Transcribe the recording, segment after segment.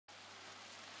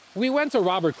We went to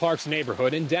Robert Clark's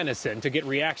neighborhood in Denison to get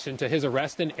reaction to his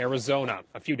arrest in Arizona.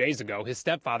 A few days ago, his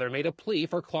stepfather made a plea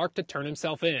for Clark to turn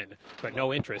himself in, but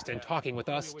no interest in talking with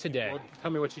us today. Well,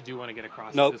 tell me what you do want to get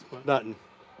across Nope, at this point.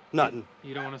 nothing.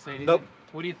 You don't want to say anything? Nope.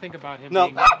 What do you think about him No,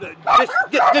 being...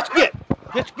 just get.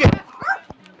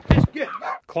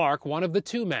 Clark, one of the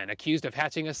two men accused of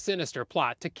hatching a sinister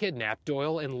plot to kidnap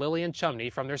Doyle and Lillian Chumney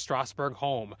from their Strasburg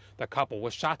home. The couple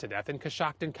was shot to death in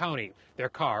Coshocton County, their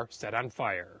car set on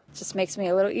fire. It just makes me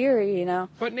a little eerie, you know.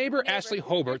 But neighbor Ashley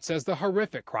Hobart says the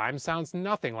horrific crime sounds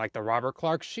nothing like the Robert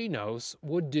Clark she knows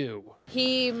would do.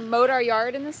 He mowed our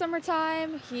yard in the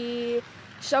summertime. He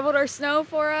shoveled our snow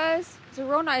for us. He's a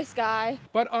real nice guy.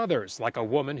 But others, like a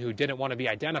woman who didn't want to be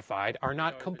identified, are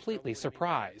not completely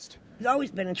surprised. He's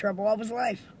always been in trouble all his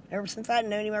life, ever since I've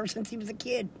known him, ever since he was a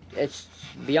kid. It's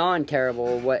beyond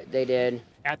terrible what they did.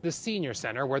 At the senior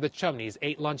center where the Chumneys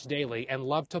ate lunch daily and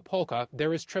loved to polka,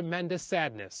 there is tremendous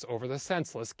sadness over the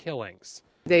senseless killings.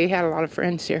 They had a lot of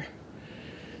friends here.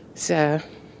 So,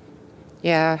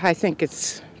 yeah, I think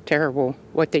it's terrible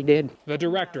what they did. The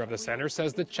director of the center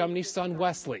says the Chumney son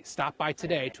Wesley stopped by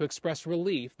today to express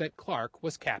relief that Clark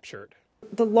was captured.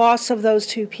 The loss of those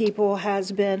two people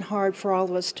has been hard for all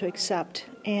of us to accept,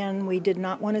 and we did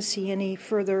not want to see any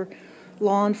further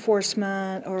law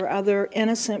enforcement or other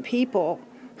innocent people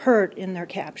hurt in their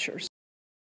captures.